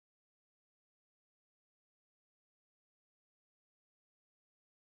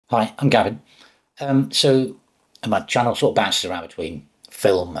Hi, I'm Gavin. So my channel sort of bounces around between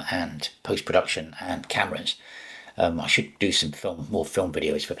film and post-production and cameras. I should do some more film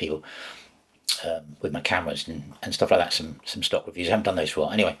videos for people with my cameras and stuff like that. Some stock reviews. I haven't done those for a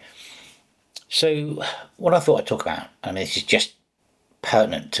while. Anyway, so what I thought I'd talk about. I mean, this is just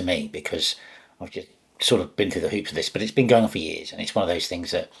pertinent to me because I've just sort of been through the hoops of this, but it's been going on for years, and it's one of those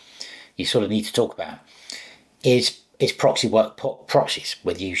things that you sort of need to talk about. Is proxy work proxies,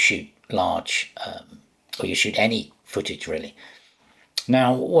 whether you shoot large or you shoot any footage really.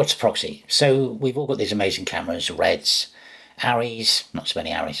 Now, what's a proxy? So we've all got these amazing cameras, Reds, Arris, not so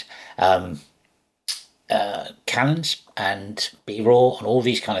many Arris, Canons, and B-raw, and all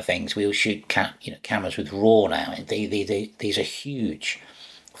these kind of things. We all shoot cameras with raw now. These are huge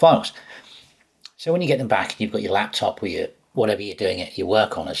files. So when you get them back, and you've got your laptop or your whatever you're doing your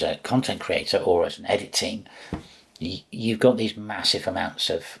work on as a content creator or as an edit team, you've got these massive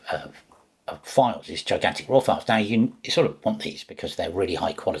amounts of files, these gigantic raw files. Now you sort of want these because they're really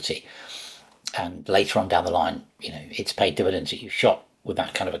high quality, and later on down the line, it's paid dividends that you've shot with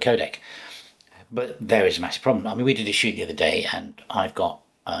that kind of a codec. But there is a massive problem. I mean, we did a shoot the other day, and I've got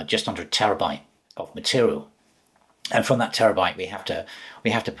just under a terabyte of material, and from that terabyte, we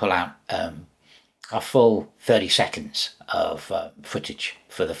have to pull out a full 30 seconds of footage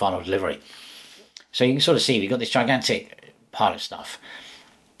for the final delivery. So you can sort of see we've got this gigantic pile of stuff.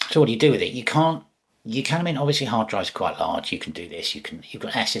 So what do you do with it? You can, I mean, obviously hard drives are quite large. You can do this. You've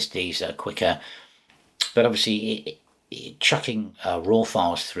got SSDs that are quicker, but obviously chucking raw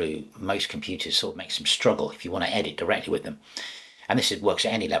files through most computers sort of makes them struggle if you want to edit directly with them. And this works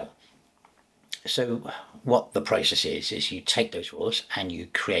at any level. So what the process is you take those raws and you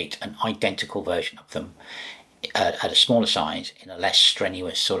create an identical version of them at a smaller size in a less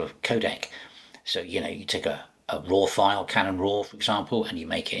strenuous sort of codec. So, you take a raw file, Canon RAW, for example, and you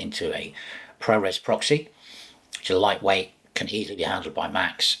make it into a ProRes proxy, which is lightweight, can easily be handled by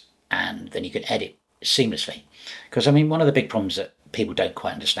Macs, and then you can edit seamlessly. Because, I mean, one of the big problems that people don't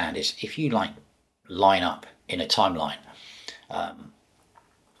quite understand is if you line up in a timeline,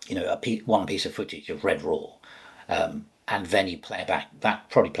 one piece of footage of red raw, and then you play it back,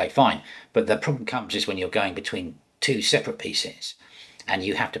 that probably play fine. But the problem comes is when you're going between two separate pieces, and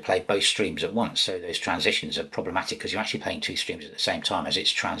you have to play both streams at once. So those transitions are problematic because you're actually playing two streams at the same time as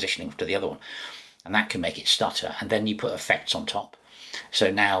it's transitioning to the other one, and that can make it stutter. And then you put effects on top.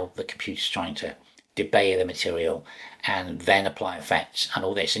 So now the computer's trying to debay the material and then apply effects and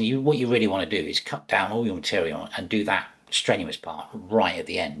all this. And what you really want to do is cut down all your material and do that strenuous part right at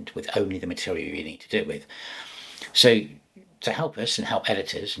the end with only the material you need to do it with. So to help us and help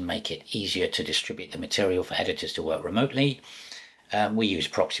editors and make it easier to distribute the material for editors to work remotely, we use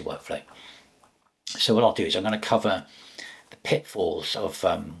Proxy workflow. So what I'll do is I'm going to cover the pitfalls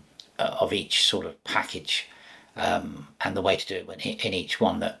of each sort of package and the way to do it in each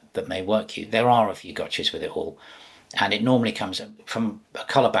one that may work you. There are a few gotchas with it all, and it normally comes from a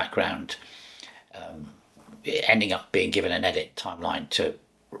color background, ending up being given an edit timeline to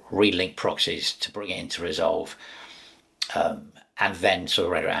relink proxies to bring it into Resolve, and then sort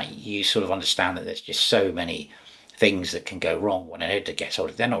of right around, you sort of understand that there's just so many things that can go wrong when an editor gets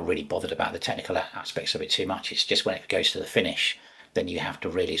older. They're not really bothered about the technical aspects of it too much. It's just when it goes to the finish, then you have to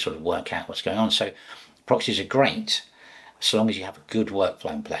really sort of work out what's going on. So proxies are great so long as you have a good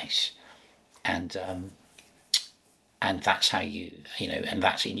workflow in place, and that's how you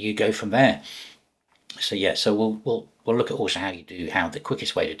go from there. So yeah, so we'll look at also how the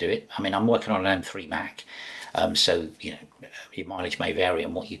quickest way to do it. I mean, I'm working on an M3 Mac, so your mileage may vary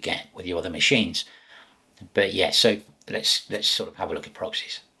on what you get with your other machines. But yeah, so let's sort of have a look at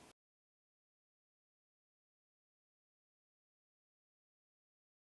proxies.